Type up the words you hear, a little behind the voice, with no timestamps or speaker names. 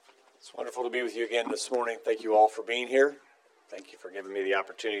It's wonderful to be with you again this morning. Thank you all for being here. Thank you for giving me the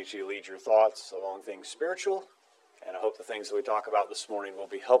opportunity to lead your thoughts along things spiritual. And I hope the things that we talk about this morning will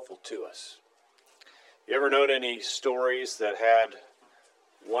be helpful to us. You ever known any stories that had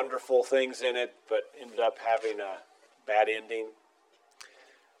wonderful things in it, but ended up having a bad ending?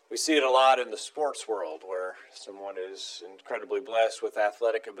 We see it a lot in the sports world where someone is incredibly blessed with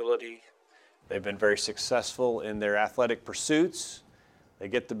athletic ability. They've been very successful in their athletic pursuits. They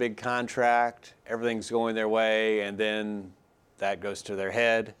get the big contract, everything's going their way, and then that goes to their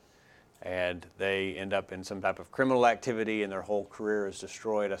head, and they end up in some type of criminal activity, and their whole career is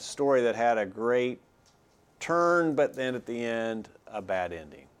destroyed. A story that had a great turn, but then at the end, a bad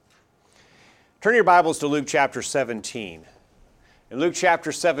ending. Turn your Bibles to Luke chapter 17. In Luke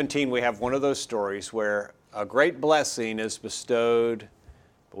chapter 17, we have one of those stories where a great blessing is bestowed,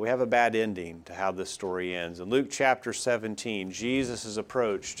 but we have a bad ending to how this story ends. In Luke chapter 17, Jesus is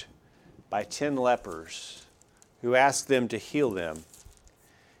approached by 10 lepers who ask them to heal them.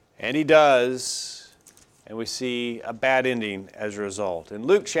 And he does, and we see a bad ending as a result. In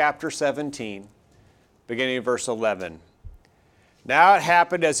Luke chapter 17, beginning in verse 11, "Now it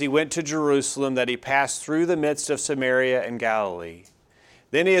happened as he went to Jerusalem that he passed through the midst of Samaria and Galilee.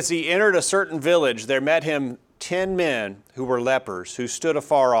 Then as he entered a certain village, there met him 10 men who were lepers, who stood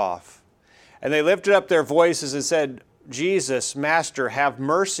afar off. And they lifted up their voices and said, 'Jesus, Master, have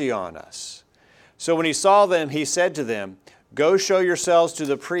mercy on us.' So when he saw them, he said to them, 'Go show yourselves to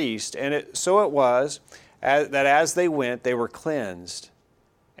the priest.' And so it was that as they went, they were cleansed.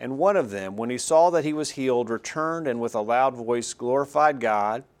 And one of them, when he saw that he was healed, returned and with a loud voice glorified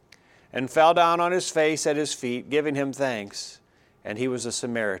God, and fell down on his face at his feet, giving him thanks. And he was a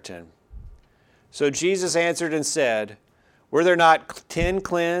Samaritan. So Jesus answered and said, 'Were there not 10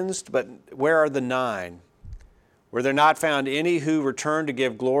 cleansed, but where are the 9? Were there not found any who returned to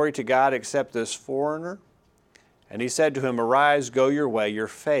give glory to God except this foreigner?' And he said to him, 'Arise, go your way, your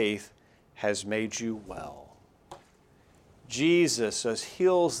faith has made you well.'" Jesus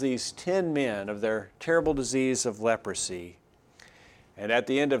heals these 10 men of their terrible disease of leprosy. And at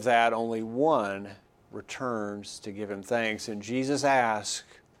the end of that, only one returns to give him thanks. And Jesus asks,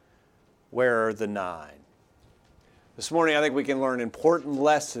 "Where are the 9? This morning, I think we can learn important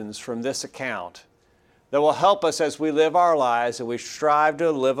lessons from this account that will help us as we live our lives and we strive to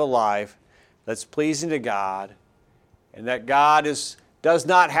live a life that's pleasing to God, and that God does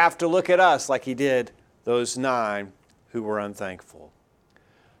not have to look at us like he did those 9 who were unthankful.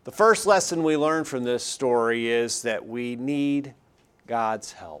 The first lesson we learn from this story is that we need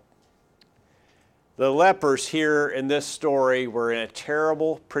God's help. The lepers here in this story were in a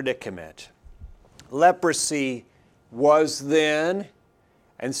terrible predicament. Leprosy was then,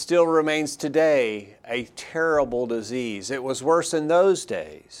 and still remains today, a terrible disease. It was worse in those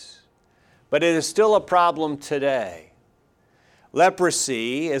days, but it is still a problem today.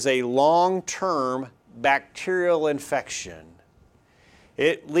 Leprosy is a long-term bacterial infection.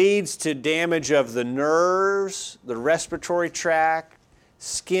 It leads to damage of the nerves, the respiratory tract,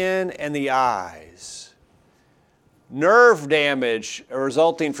 skin, and the eyes. Nerve damage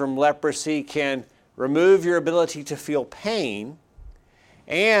resulting from leprosy can remove your ability to feel pain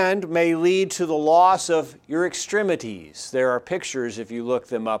and may lead to the loss of your extremities. There are pictures, if you look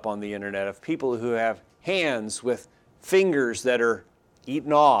them up on the internet, of people who have hands with fingers that are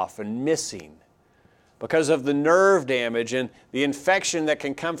eaten off and missing because of the nerve damage and the infection that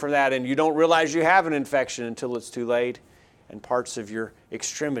can come from that, and you don't realize you have an infection until it's too late, and parts of your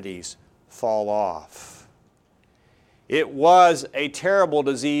extremities fall off. It was a terrible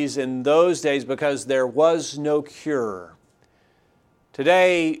disease in those days because there was no cure.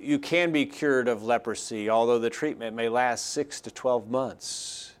 Today, you can be cured of leprosy, although the treatment may last 6 to 12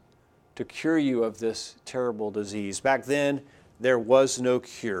 months to cure you of this terrible disease. Back then, there was no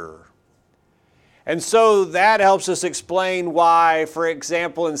cure. And so that helps us explain why, for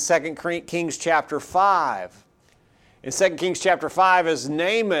example, in 2 Kings chapter 5, in 2 Kings chapter 5, as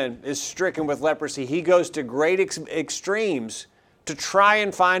Naaman is stricken with leprosy, he goes to great extremes to try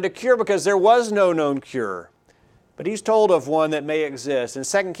and find a cure because there was no known cure. But he's told of one that may exist. In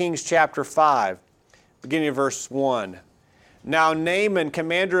 2 Kings chapter 5, beginning of verse 1, "Now Naaman,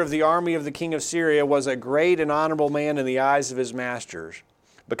 commander of the army of the king of Syria, was a great and honorable man in the eyes of his masters.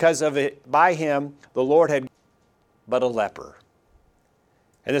 Because of it, by him the Lord had but a leper.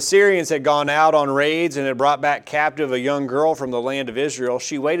 And the Syrians had gone out on raids and had brought back captive a young girl from the land of Israel.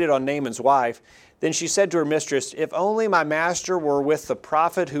 She waited on Naaman's wife. Then she said to her mistress, 'If only my master were with the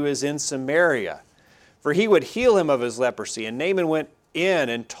prophet who is in Samaria, for he would heal him of his leprosy.' And Naaman went in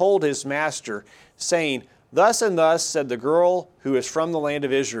and told his master, saying, 'Thus and thus said the girl who is from the land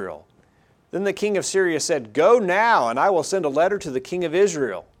of Israel.' Then the king of Syria said, "Go now, and I will send a letter to the king of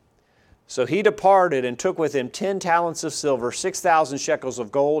Israel." So he departed and took with him 10 talents of silver, 6,000 shekels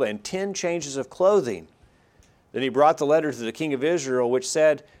of gold, and 10 changes of clothing. Then he brought the letter to the king of Israel, which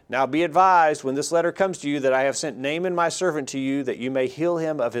said, "Now be advised, when this letter comes to you, that I have sent Naaman my servant to you, that you may heal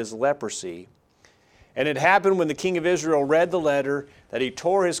him of his leprosy." And it happened when the king of Israel read the letter, that he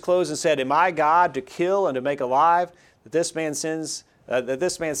tore his clothes and said, "Am I God to kill and to make alive, that this man sends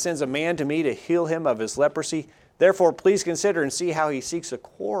a man to me to heal him of his leprosy? Therefore, please consider and see how he seeks a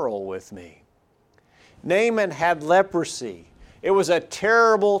quarrel with me." Naaman had leprosy. It was a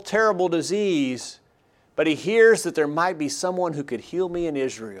terrible, terrible disease, but he hears that there might be someone who could heal me in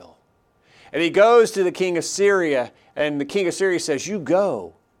Israel. And he goes to the king of Syria, and the king of Syria says, "You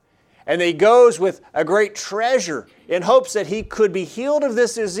go." And he goes with a great treasure in hopes that he could be healed of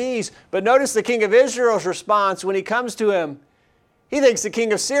this disease. But notice the king of Israel's response when he comes to him. He thinks the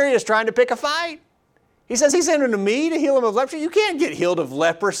king of Syria is trying to pick a fight. He says, "He's sending to me to heal him of leprosy. You can't get healed of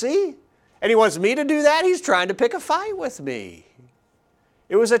leprosy. And he wants me to do that? He's trying to pick a fight with me."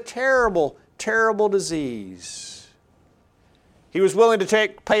 It was a terrible, terrible disease. He was willing to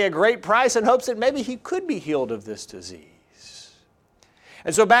pay a great price in hopes that maybe he could be healed of this disease.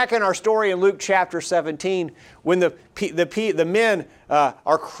 And so back in our story in Luke chapter 17, when the men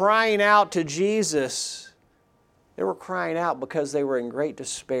are crying out to Jesus, they were crying out because they were in great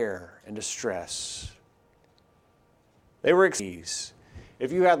despair and distress. They were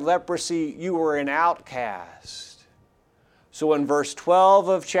if you had leprosy, you were an outcast. So in verse 12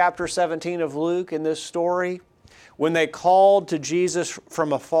 of chapter 17 of Luke, in this story, when they called to Jesus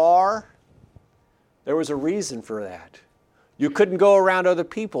from afar, there was a reason for that. You couldn't go around other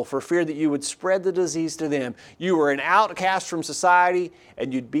people for fear that you would spread the disease to them. You were an outcast from society,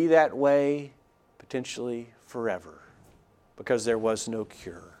 and you'd be that way potentially forever because there was no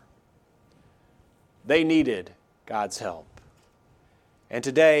cure. They needed God's help. And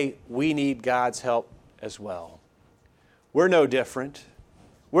today, we need God's help as well. We're no different.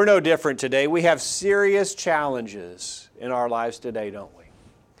 We're no different today. We have serious challenges in our lives today, don't we?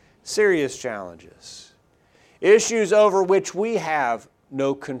 Serious challenges. Issues over which we have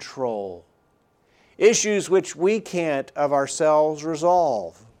no control. Issues which we can't of ourselves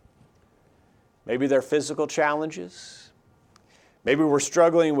resolve. Maybe they're physical challenges. Maybe we're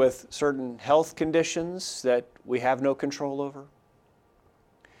struggling with certain health conditions that we have no control over.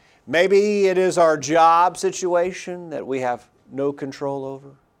 Maybe it is our job situation that we have no control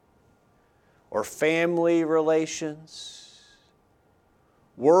over. Or family relations.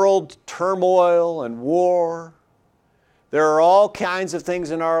 World turmoil and war. There are all kinds of things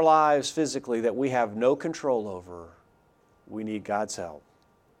in our lives physically that we have no control over. We need God's help.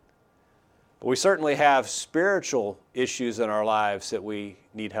 But we certainly have spiritual issues in our lives that we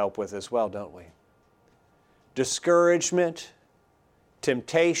need help with as well, don't we? Discouragement,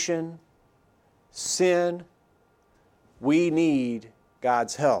 temptation, sin. We need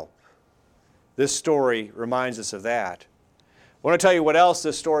God's help. This story reminds us of that. I want to tell you what else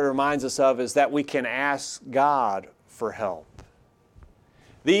this story reminds us of is that we can ask God for help.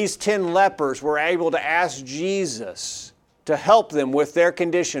 These 10 lepers were able to ask Jesus to help them with their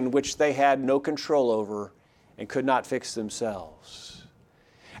condition, which they had no control over and could not fix themselves.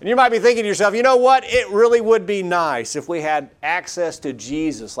 And you might be thinking to yourself, you know what? It really would be nice if we had access to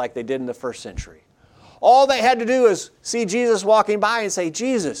Jesus like they did in the first century. All they had to do is see Jesus walking by and say,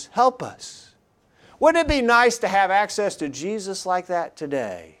 "Jesus, help us." Wouldn't it be nice to have access to Jesus like that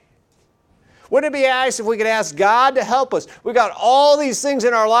today? Wouldn't it be nice if we could ask God to help us? We've got all these things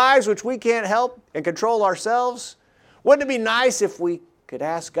in our lives which we can't help and control ourselves. Wouldn't it be nice if we could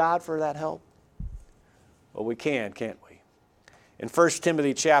ask God for that help? Well, we can, can't we? In 1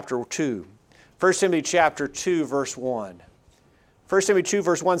 Timothy chapter 2, 1 Timothy chapter 2, verse 1. 1 Timothy 2,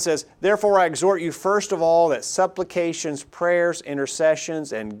 verse 1 says, "Therefore I exhort you first of all that supplications, prayers,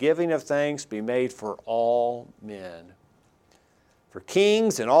 intercessions, and giving of thanks be made for all men, for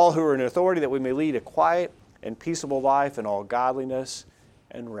kings and all who are in authority, that we may lead a quiet and peaceable life in all godliness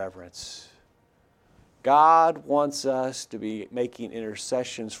and reverence." God wants us to be making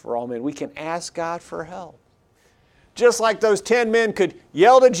intercessions for all men. We can ask God for help. Just like those 10 men could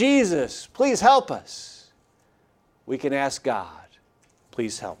yell to Jesus, "Please help us," we can ask God,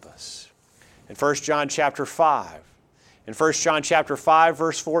 "Please help us." In 1 John chapter 5,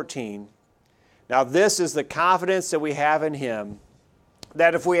 verse 14, "Now this is the confidence that we have in Him,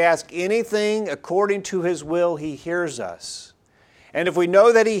 that if we ask anything according to His will, He hears us. And if we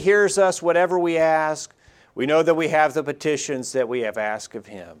know that He hears us, whatever we ask, we know that we have the petitions that we have asked of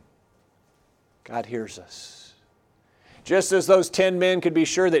Him." God hears us. Just as those 10 men could be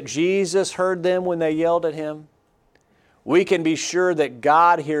sure that Jesus heard them when they yelled at him, we can be sure that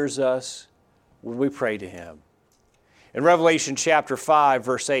God hears us when we pray to him. In Revelation chapter 5,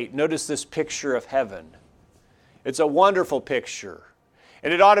 verse 8, notice this picture of heaven. It's a wonderful picture.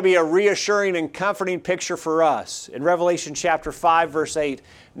 And it ought to be a reassuring and comforting picture for us. In Revelation chapter 5, verse 8,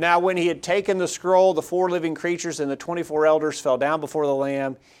 now when he had taken the scroll, the 4 living creatures and the 24 elders fell down before the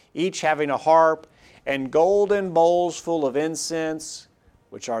Lamb, each having a harp and golden bowls full of incense,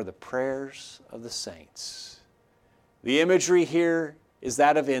 which are the prayers of the saints. The imagery here is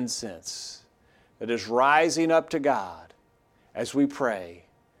that of incense that is rising up to God as we pray.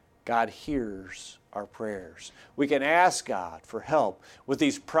 God hears our prayers. We can ask God for help with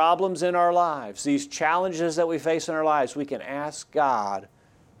these problems in our lives, these challenges that we face in our lives. We can ask God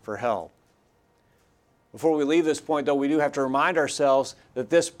for help. Before we leave this point, though, we do have to remind ourselves that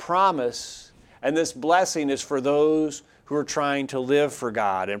this promise and this blessing is for those who are trying to live for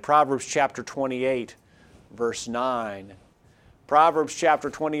God. In Proverbs chapter 28, verse 9. Proverbs chapter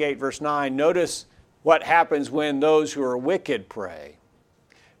 28, verse 9. Notice what happens when those who are wicked pray.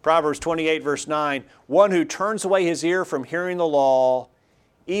 Proverbs 28, verse 9. One who turns away his ear from hearing the law,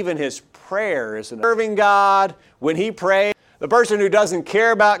 even his prayer is serving God when he prays. The person who doesn't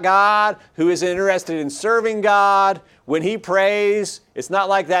care about God, who is interested in serving God, when he prays, it's not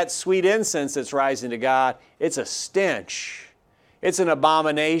like that sweet incense that's rising to God. It's a stench. It's an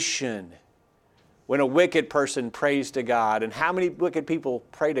abomination when a wicked person prays to God. And how many wicked people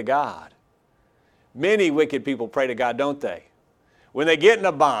pray to God? Many wicked people pray to God, don't they? When they get in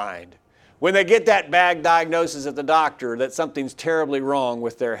a bind, when they get that bad diagnosis at the doctor that something's terribly wrong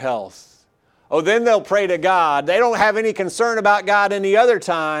with their health, oh, then they'll pray to God. They don't have any concern about God any other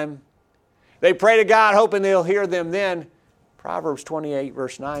time. They pray to God hoping they'll hear them then. Proverbs 28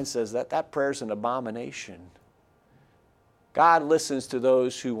 verse 9 says that prayer's an abomination. God listens to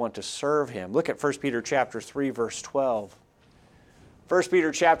those who want to serve him. Look at 1 Peter chapter 3 verse 12. 1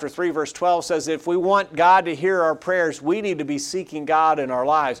 Peter chapter 3 verse 12 says if we want God to hear our prayers, we need to be seeking God in our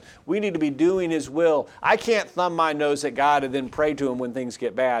lives. We need to be doing his will. I can't thumb my nose at God and then pray to him when things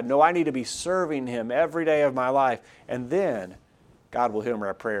get bad. No, I need to be serving him every day of my life, and then God will hear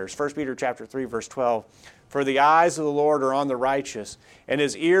my prayers. 1 Peter chapter 3 verse 12. For the eyes of the Lord are on the righteous, and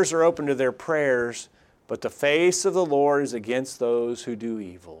his ears are open to their prayers, but the face of the Lord is against those who do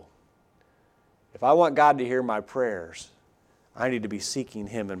evil. If I want God to hear my prayers, I need to be seeking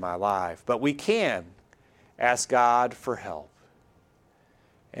him in my life. But we can ask God for help.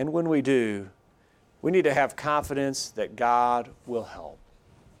 And when we do, we need to have confidence that God will help.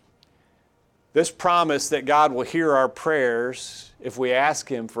 This promise that God will hear our prayers if we ask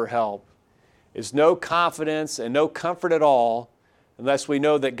him for help is no confidence and no comfort at all unless we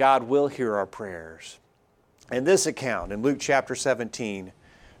know that God will hear our prayers. And this account in Luke chapter 17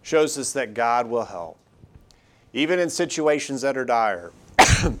 shows us that God will help. Even in situations that are dire,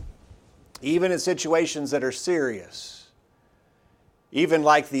 even in situations that are serious, even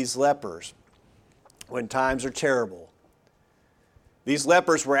like these lepers, when times are terrible. These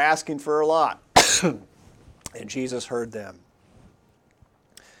lepers were asking for a lot, and Jesus heard them.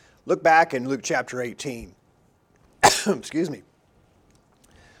 Look back in Luke chapter 18. Excuse me.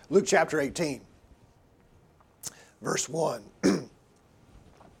 Luke chapter 18, verse 1.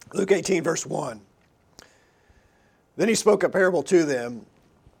 Luke 18, verse 1. Then he spoke a parable to them,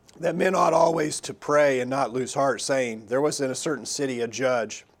 that men ought always to pray and not lose heart, saying, there was in a certain city a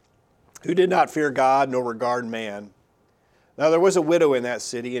judge who did not fear God nor regard man. Now there was a widow in that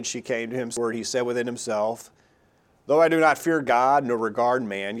city, and she came to him, where he said within himself, though I do not fear God nor regard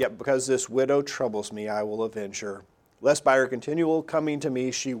man, yet because this widow troubles me, I will avenge her, lest by her continual coming to me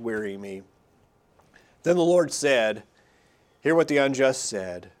she weary me. Then the Lord said, hear what the unjust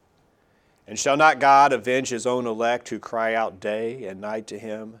said. And shall not God avenge his own elect who cry out day and night to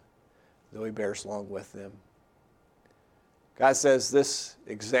him, though he bears long with them? God says this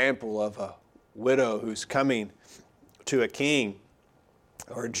example of a widow who's coming to a king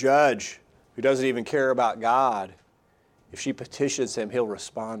or a judge who doesn't even care about God, if she petitions him, he'll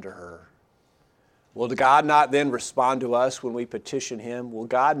respond to her. Will God not then respond to us when we petition him? Will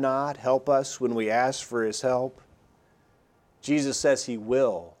God not help us when we ask for his help? Jesus says he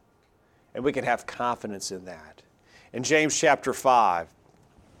will. And we can have confidence in that. In James chapter 5,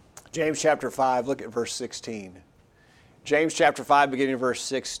 look at verse 16. James chapter 5, beginning of verse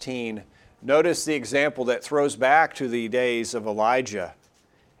 16, notice the example that throws back to the days of Elijah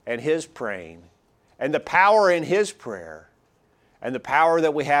and his praying, and the power in his prayer, and the power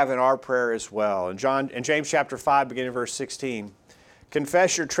that we have in our prayer as well. In James chapter 5, beginning of verse 16,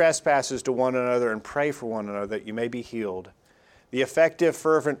 Confess your trespasses to one another and pray for one another that you may be healed. The effective,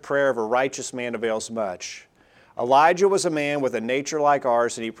 fervent prayer of a righteous man avails much. Elijah was a man with a nature like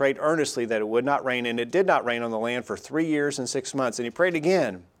ours, and he prayed earnestly that it would not rain, and it did not rain on the land for 3 years and 6 months. And he prayed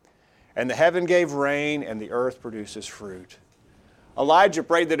again, and the heaven gave rain, and the earth produces fruit. Elijah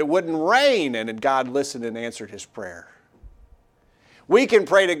prayed that it wouldn't rain, and God listened and answered his prayer. We can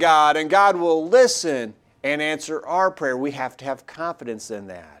pray to God, and God will listen and answer our prayer. We have to have confidence in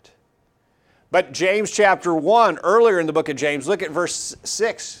that. But James chapter 1, earlier in the book of James, look at verse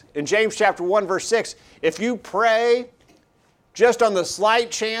 6. In James chapter 1, verse 6, if you pray just on the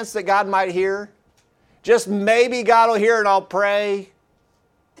slight chance that God might hear, just maybe God will hear and I'll pray.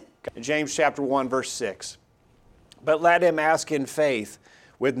 In James chapter 1, verse 6, but let him ask in faith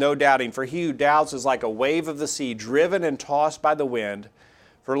with no doubting, for he who doubts is like a wave of the sea, driven and tossed by the wind.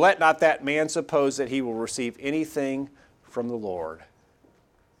 For let not that man suppose that he will receive anything from the Lord.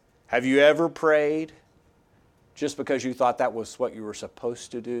 Have you ever prayed just because you thought that was what you were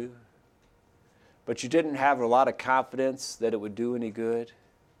supposed to do, but you didn't have a lot of confidence that it would do any good?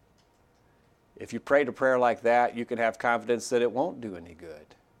 If you prayed a prayer like that, you can have confidence that it won't do any good.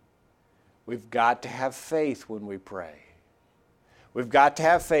 We've got to have faith when we pray. We've got to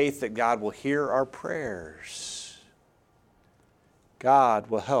have faith that God will hear our prayers. God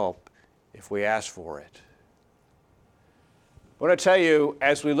will help if we ask for it. I want to tell you,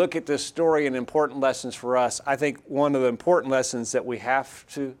 as we look at this story and important lessons for us, I think one of the important lessons that we have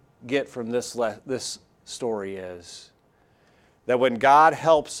to get from this story is that when God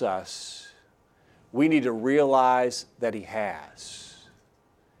helps us, we need to realize that He has.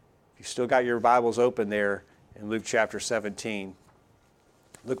 If you've still got your Bibles open there in Luke chapter 17,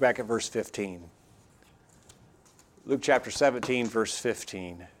 look back at verse 15. Luke chapter 17, verse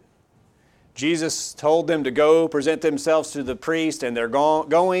 15. Jesus told them to go present themselves to the priest, and they're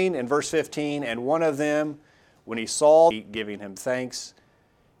going, in verse 15, and one of them, when he saw, giving him thanks,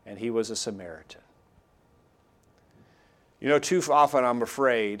 and he was a Samaritan. You know, too often I'm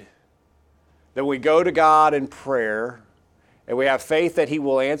afraid that we go to God in prayer, and we have faith that He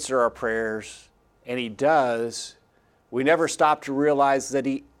will answer our prayers, and He does. We never stop to realize that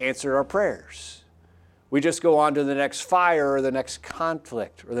He answered our prayers. We just go on to the next fire or the next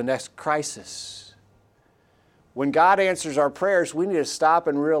conflict or the next crisis. When God answers our prayers, we need to stop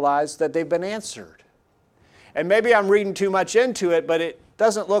and realize that they've been answered. And maybe I'm reading too much into it, but it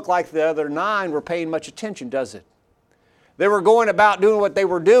doesn't look like the other 9 were paying much attention, does it? They were going about doing what they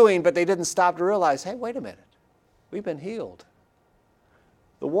were doing, but they didn't stop to realize, hey, wait a minute, we've been healed.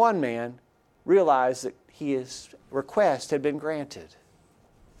 The one man realized that his request had been granted.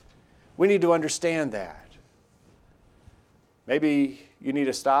 We need to understand that. Maybe you need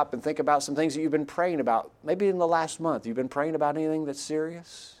to stop and think about some things that you've been praying about. Maybe in the last month, you've been praying about anything that's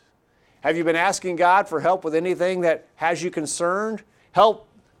serious? Have you been asking God for help with anything that has you concerned? Help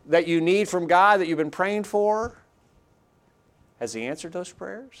that you need from God that you've been praying for? Has He answered those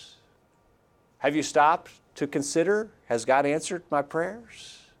prayers? Have you stopped to consider, has God answered my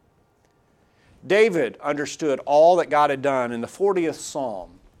prayers? David understood all that God had done in the 40th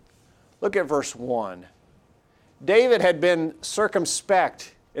Psalm. Look at verse 1. David had been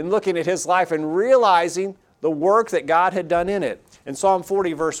circumspect in looking at his life and realizing the work that God had done in it. In Psalm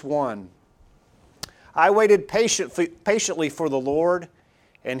 40, verse 1, I waited patiently for the Lord,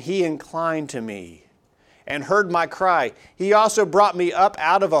 and He inclined to me and heard my cry. He also brought me up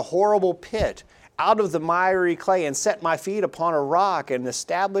out of a horrible pit, out of the miry clay, and set my feet upon a rock and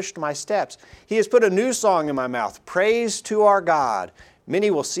established my steps. He has put a new song in my mouth, praise to our God.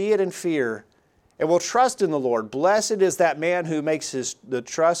 Many will see it and fear and will trust in the Lord. Blessed is that man who makes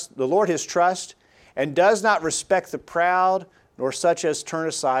the Lord his trust, and does not respect the proud, nor such as turn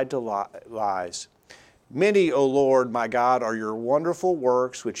aside to lies. Many, O Lord, my God, are your wonderful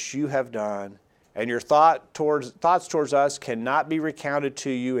works which you have done, and your thoughts towards us cannot be recounted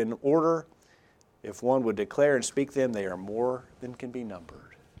to you in order. If one would declare and speak them, they are more than can be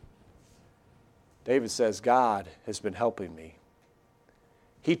numbered. David says, God has been helping me.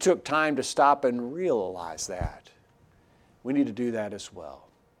 He took time to stop and realize that. We need to do that as well.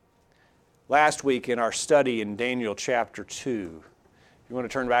 Last week in our study in Daniel chapter 2, if you want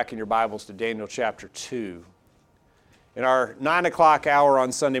to turn back in your Bibles to Daniel chapter 2, in our 9 o'clock hour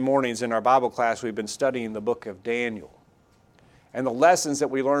on Sunday mornings in our Bible class, we've been studying the book of Daniel and the lessons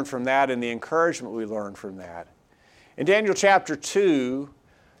that we learned from that and the encouragement we learned from that. In Daniel chapter 2,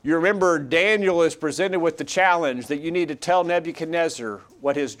 you remember Daniel is presented with the challenge that you need to tell Nebuchadnezzar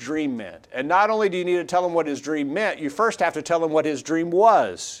what his dream meant. And not only do you need to tell him what his dream meant, you first have to tell him what his dream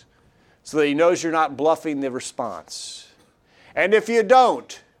was so that he knows you're not bluffing the response. And if you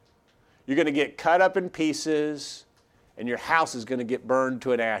don't, you're going to get cut up in pieces and your house is going to get burned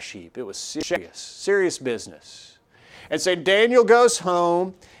to an ash heap. It was serious business. And so Daniel goes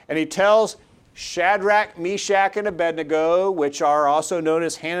home and he tells Shadrach, Meshach, and Abednego, which are also known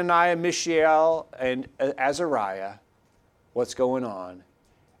as Hananiah, Mishael, and Azariah, what's going on.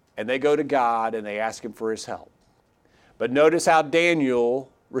 And they go to God and they ask him for his help. But notice how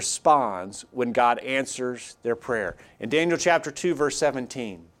Daniel responds when God answers their prayer. In Daniel chapter 2, verse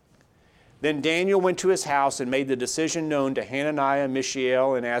 17, then Daniel went to his house and made the decision known to Hananiah,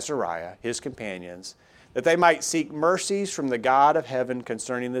 Mishael, and Azariah, his companions, that they might seek mercies from the God of heaven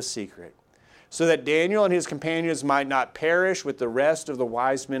concerning this secret, so that Daniel and his companions might not perish with the rest of the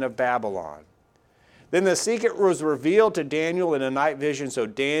wise men of Babylon. Then the secret was revealed to Daniel in a night vision, so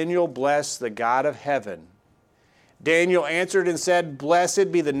Daniel blessed the God of heaven. Daniel answered and said,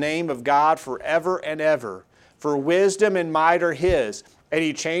 Blessed be the name of God forever and ever, for wisdom and might are his. And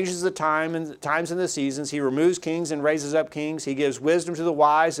he changes the times and the seasons. He removes kings and raises up kings. He gives wisdom to the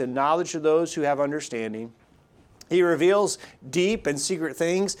wise and knowledge to those who have understanding. He reveals deep and secret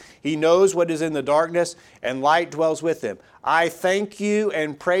things. He knows what is in the darkness, and light dwells with him. I thank you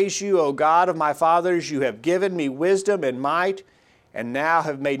and praise you, O God of my fathers. You have given me wisdom and might, and now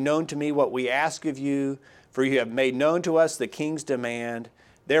have made known to me what we ask of you, for you have made known to us the king's demand.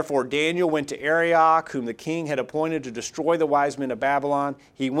 Therefore Daniel went to Arioch, whom the king had appointed to destroy the wise men of Babylon.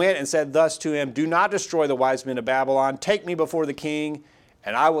 He went and said thus to him, Do not destroy the wise men of Babylon. Take me before the king,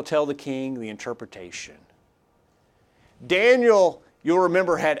 and I will tell the king the interpretation. Daniel, you'll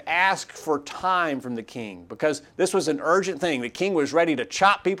remember, had asked for time from the king because this was an urgent thing. The king was ready to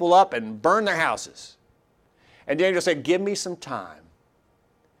chop people up and burn their houses. And Daniel said, Give me some time.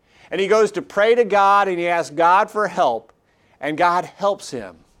 And he goes to pray to God and he asks God for help, and God helps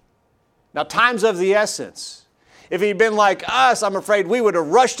him. Now, time's of the essence. If he'd been like us, I'm afraid we would have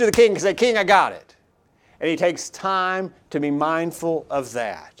rushed to the king and said, King, I got it. And he takes time to be mindful of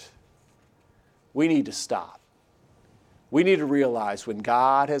that. We need to stop. We need to realize when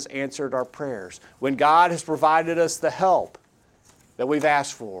God has answered our prayers, when God has provided us the help that we've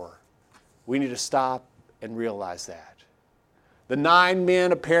asked for, we need to stop and realize that. The 9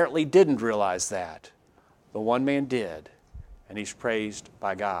 men apparently didn't realize that. The one man did, and he's praised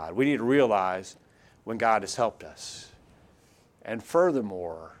by God. We need to realize when God has helped us. And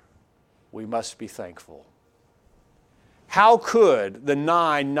furthermore, we must be thankful. How could the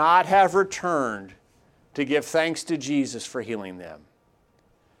 9 not have returned to give thanks to Jesus for healing them?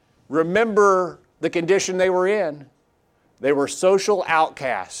 Remember the condition they were in. They were social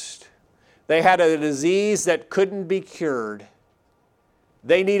outcasts. They had a disease that couldn't be cured.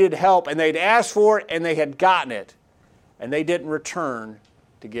 They needed help, and they'd asked for it, and they had gotten it, and they didn't return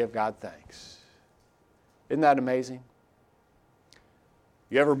to give God thanks. Isn't that amazing?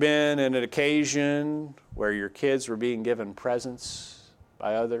 You ever been in an occasion where your kids were being given presents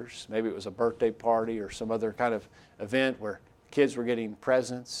by others? Maybe it was a birthday party or some other kind of event where kids were getting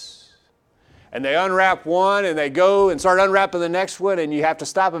presents. And they unwrap one and they go and start unwrapping the next one, and you have to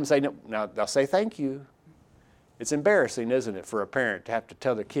stop them and say, no, now they'll say thank you. It's embarrassing, isn't it, for a parent to have to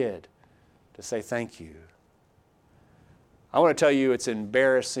tell their kid to say thank you. I want to tell you it's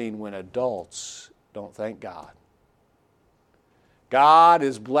embarrassing when adults don't thank God. God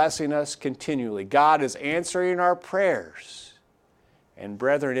is blessing us continually. God is answering our prayers. And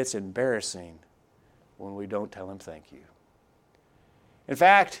brethren, it's embarrassing when we don't tell Him thank you. In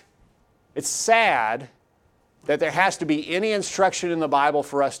fact, it's sad that there has to be any instruction in the Bible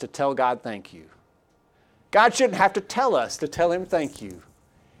for us to tell God thank you. God shouldn't have to tell us to tell Him thank you.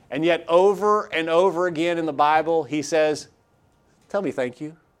 And yet over and over again in the Bible, He says, tell me thank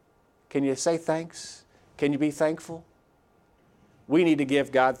you. Can you say thanks? Can you be thankful? We need to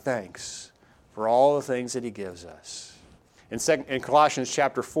give God thanks for all the things that He gives us. In Colossians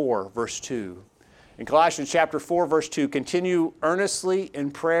chapter 4, verse 2. In Colossians chapter 4, verse 2, continue earnestly in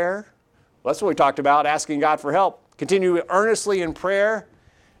prayer. Well, that's what we talked about, asking God for help. Continue earnestly in prayer,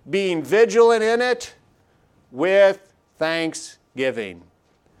 being vigilant in it with thanksgiving.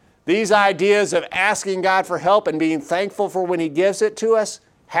 These ideas of asking God for help and being thankful for when He gives it to us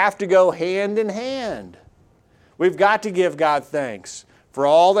have to go hand in hand. We've got to give God thanks for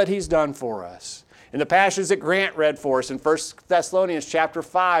all that He's done for us. In the passage that Grant read for us in 1 Thessalonians chapter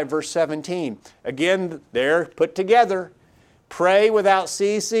 5, verse 17, again, they're put together. Pray without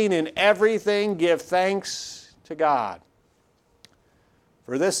ceasing, in everything give thanks to God.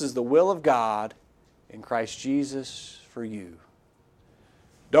 For this is the will of God in Christ Jesus for you.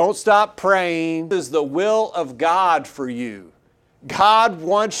 Don't stop praying. This is the will of God for you. God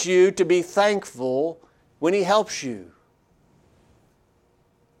wants you to be thankful when He helps you.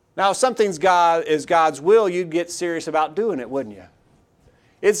 Now, if something's is God's will, you'd get serious about doing it, wouldn't you?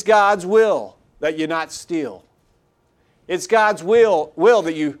 It's God's will that you not steal. It's God's will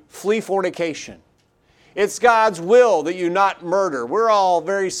that you flee fornication. It's God's will that you not murder. We're all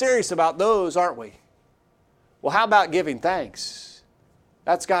very serious about those, aren't we? Well, how about giving thanks?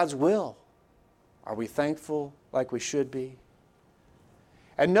 That's God's will. Are we thankful like we should be?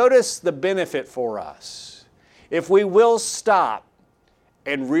 And notice the benefit for us. If we will stop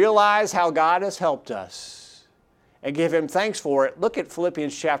and realize how God has helped us and give Him thanks for it, look at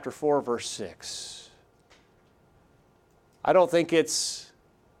Philippians chapter 4, verse 6. I don't think it's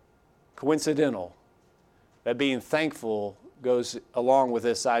coincidental that being thankful goes along with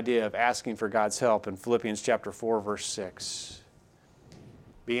this idea of asking for God's help in Philippians chapter 4, verse 6.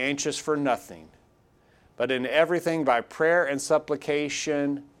 Be anxious for nothing, but in everything by prayer and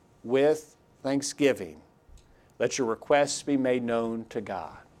supplication with thanksgiving, let your requests be made known to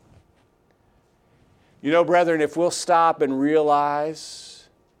God. You know, brethren, if we'll stop and realize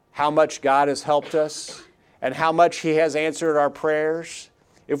how much God has helped us and how much He has answered our prayers,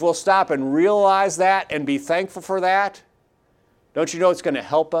 if we'll stop and realize that and be thankful for that, don't you know it's going to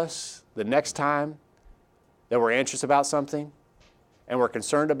help us the next time that we're anxious about something and we're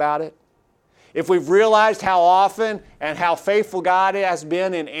concerned about it? If we've realized how often and how faithful God has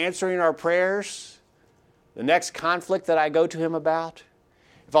been in answering our prayers, the next conflict that I go to Him about,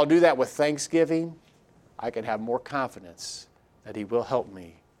 if I'll do that with thanksgiving, I can have more confidence that He will help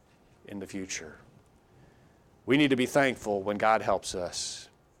me in the future. We need to be thankful when God helps us.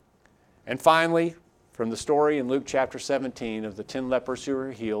 And finally, from the story in Luke chapter 17 of the 10 lepers who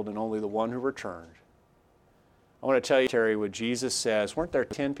were healed and only the one who returned, I want to tell you, Terry, what Jesus says, weren't there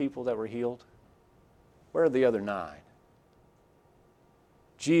 10 people that were healed? Where are the other 9?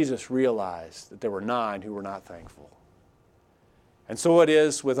 Jesus realized that there were 9 who were not thankful. And so it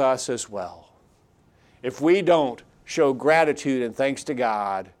is with us as well. If we don't show gratitude and thanks to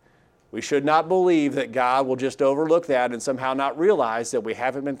God, we should not believe that God will just overlook that and somehow not realize that we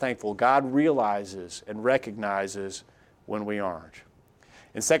haven't been thankful. God realizes and recognizes when we aren't.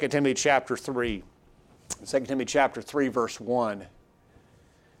 In 2 Timothy chapter 3, verse 1,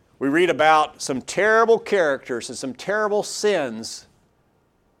 we read about some terrible characters and some terrible sins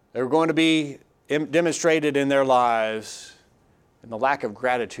that are going to be demonstrated in their lives. And the lack of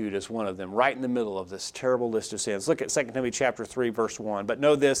gratitude is one of them, right in the middle of this terrible list of sins. Look at 2 Timothy chapter 3, verse 1. But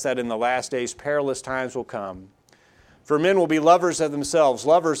know this, that in the last days perilous times will come. For men will be lovers of themselves,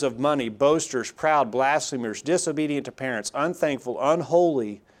 lovers of money, boasters, proud, blasphemers, disobedient to parents, unthankful,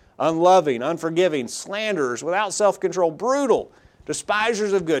 unholy, unloving, unforgiving, slanderers, without self-control, brutal,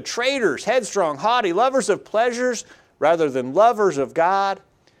 despisers of good, traitors, headstrong, haughty, lovers of pleasures rather than lovers of God,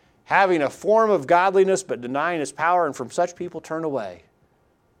 having a form of godliness but denying its power, and from such people turn away.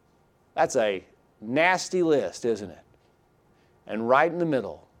 That's a nasty list, isn't it? And right in the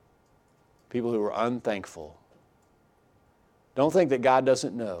middle, people who are unthankful. Don't think that God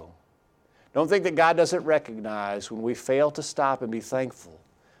doesn't know. Don't think that God doesn't recognize when we fail to stop and be thankful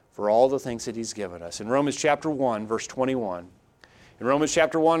for all the things that He's given us. In Romans chapter 1, verse 21, in Romans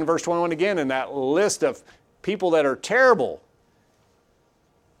chapter 1, verse 21 again, in that list of people that are terrible,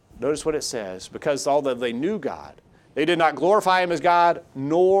 notice what it says. Because although they knew God, they did not glorify Him as God,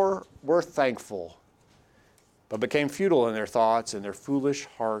 nor were thankful, but became futile in their thoughts, and their foolish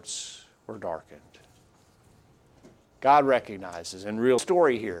hearts were darkened. God recognizes, in real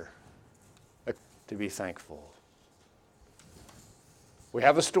story here, to be thankful. We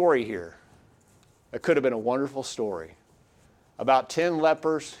have a story here that could have been a wonderful story about 10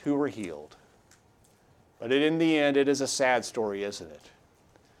 lepers who were healed. But in the end, it is a sad story, isn't it?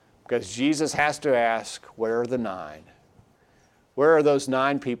 Because Jesus has to ask, where are the 9? Where are those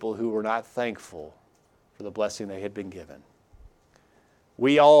 9 people who were not thankful for the blessing they had been given?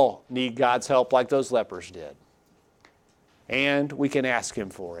 We all need God's help like those lepers did. And we can ask Him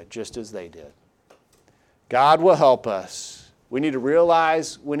for it just as they did. God will help us. We need to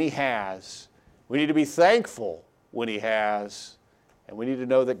realize when He has. We need to be thankful when He has. And we need to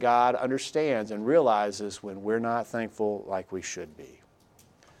know that God understands and realizes when we're not thankful like we should be.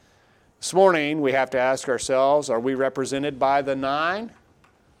 This morning, we have to ask ourselves, are we represented by the 9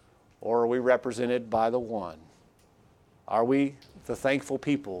 or are we represented by the 1? Are we the thankful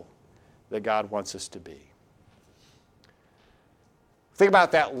people that God wants us to be? Think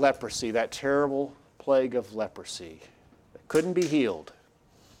about that leprosy, that terrible plague of leprosy that couldn't be healed.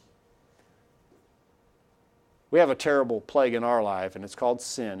 We have a terrible plague in our life, and it's called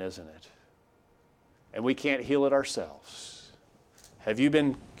sin, isn't it? And we can't heal it ourselves. Have you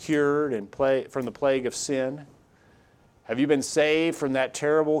been cured from the plague of sin? Have you been saved from that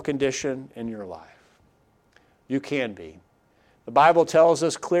terrible condition in your life? You can be. The Bible tells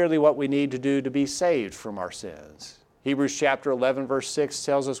us clearly what we need to do to be saved from our sins. Hebrews chapter 11, verse 6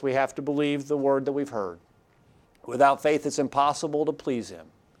 tells us we have to believe the word that we've heard. Without faith, it's impossible to please Him.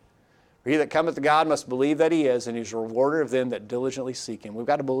 For he that cometh to God must believe that He is, and He's a rewarder of them that diligently seek Him. We've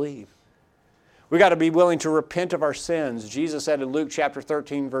got to believe. We've got to be willing to repent of our sins. Jesus said in Luke chapter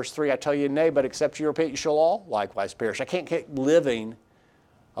 13, verse 3, I tell you, nay, but except you repent, you shall all likewise perish. I can't keep living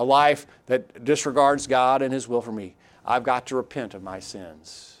a life that disregards God and His will for me. I've got to repent of my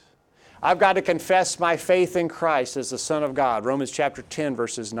sins. I've got to confess my faith in Christ as the Son of God. Romans chapter 10,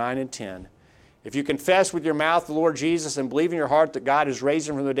 verses 9 and 10. If you confess with your mouth the Lord Jesus and believe in your heart that God has raised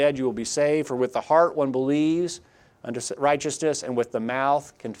Him from the dead, you will be saved. For with the heart one believes unto righteousness, and with the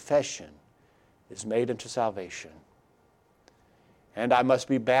mouth confession is made unto salvation. And I must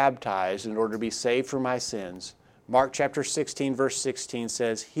be baptized in order to be saved from my sins. Mark chapter 16, verse 16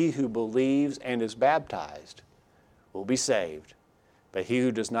 says, he who believes and is baptized will be saved, but he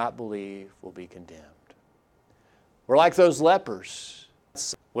who does not believe will be condemned. We're like those lepers.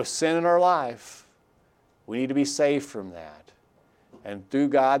 With sin in our life, we need to be saved from that. And through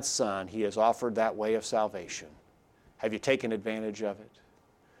God's Son, He has offered that way of salvation. Have you taken advantage of it?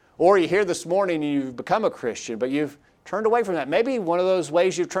 Or you're here this morning and you've become a Christian, but you've turned away from that. Maybe one of those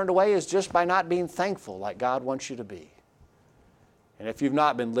ways you've turned away is just by not being thankful like God wants you to be. And if you've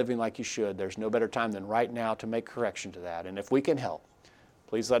not been living like you should, there's no better time than right now to make correction to that. And if we can help,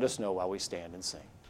 please let us know while we stand and sing.